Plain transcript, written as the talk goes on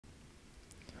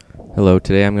Hello,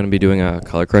 today I'm going to be doing a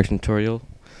color correction tutorial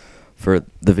for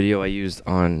the video I used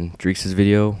on Dreekz's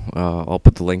video. I'll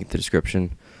put the link in the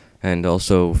description, and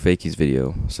also Fakie's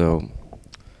video. So,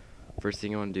 first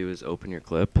thing you want to do is open your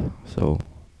clip. So,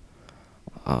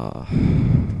 let's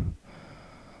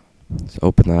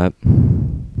open that.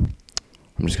 I'm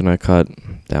just going to cut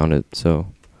down it, so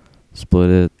split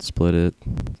it,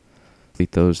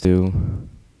 delete those two,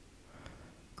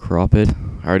 crop it.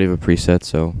 I already have a preset,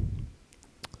 so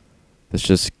this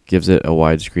just gives it a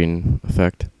widescreen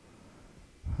effect.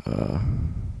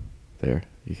 There,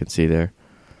 you can see there.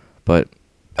 But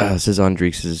this is on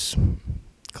Dreekz's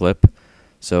clip,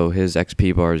 so his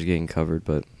XP bar is getting covered,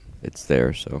 but it's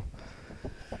there, so.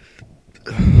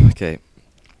 Okay.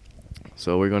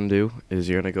 So what we're going to do is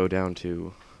you're going to go down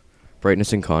to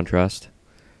brightness and contrast.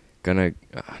 Gonna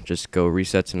just go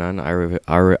reset to none. I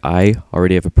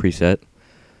already have a preset,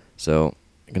 so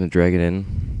I'm going to drag it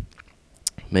in.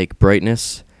 Make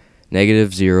brightness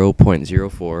negative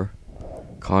 0.04,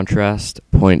 contrast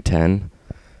 0.10,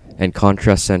 and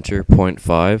contrast center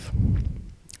 0.5.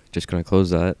 Just going to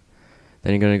close that.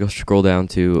 Then you're going to go scroll down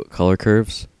to color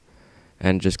curves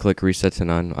and just click reset to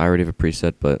none. I already have a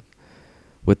preset, but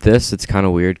with this it's kind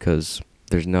of weird because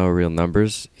there's no real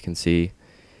numbers. You can see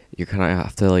you kind of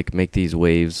have to like make these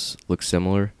waves look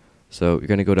similar. So you're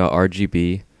going to go to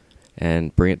RGB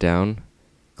and bring it down.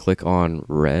 Click on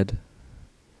red.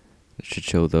 It should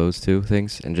show those two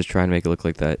things, and just try and make it look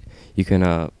like that. You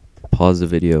can pause the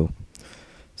video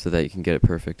so that you can get it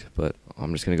perfect, but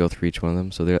I'm just going to go through each one of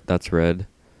them. So that's red,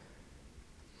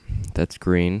 that's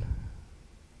green,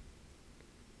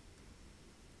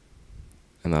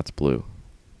 and that's blue.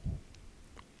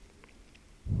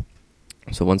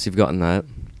 So once you've gotten that,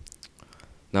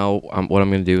 now what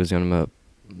I'm going to do is I'm going to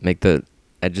make the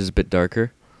edges a bit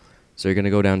darker. So you're going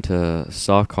to go down to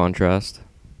soft contrast.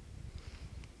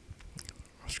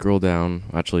 Scroll down.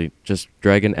 Actually, just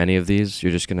drag in any of these.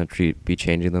 You're just going to be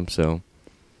changing them. So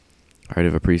I already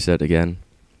have a preset again.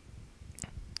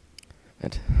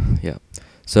 And yeah.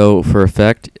 So for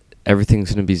effect,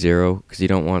 everything's going to be 0 because you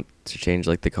don't want to change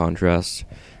like the contrast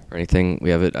or anything.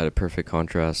 We have it at a perfect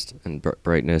contrast and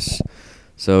brightness.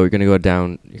 So you're going to go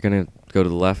down. You're going to go to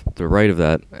the right of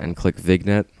that and click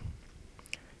Vignette.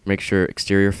 Make sure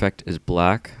exterior effect is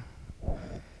black.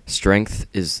 Strength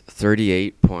is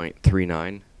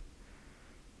 38.39.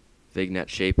 Vignette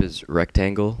shape is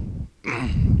rectangle.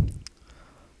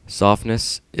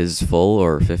 Softness is full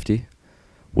or 50.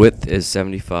 Width is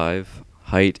 75.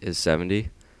 Height is 70.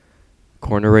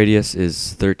 Corner radius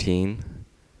is 13.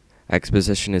 X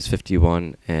position is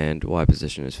 51 and Y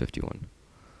position is 51.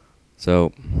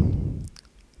 So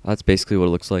that's basically what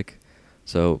it looks like.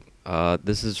 So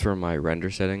this is for my render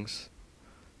settings.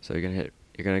 So you're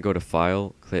gonna go to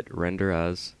File, click Render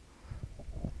As,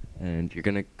 and you're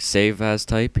gonna save as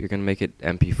type. You're gonna make it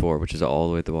MP4, which is all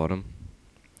the way at the bottom.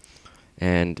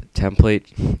 And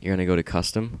template, you're gonna go to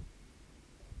Custom,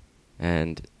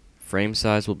 and frame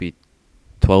size will be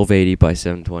 1280 by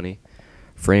 720.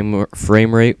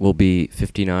 Frame rate will be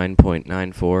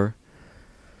 59.94.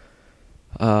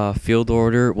 Field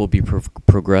order will be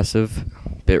progressive.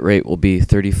 Bitrate will be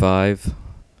 35.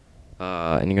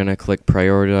 And you're going to click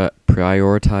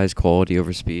prioritize quality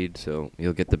over speed, so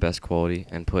you'll get the best quality,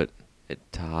 and put it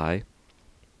to high.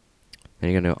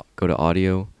 Then you're going to go to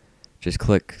audio, just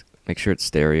click, make sure it's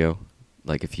stereo.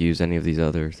 Like if you use any of these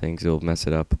other things, it'll mess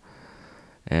it up.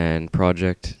 And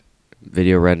project,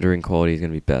 video rendering quality is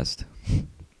going to be best.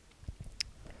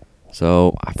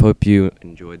 So I hope you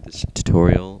enjoyed this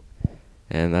tutorial,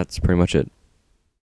 and that's pretty much it.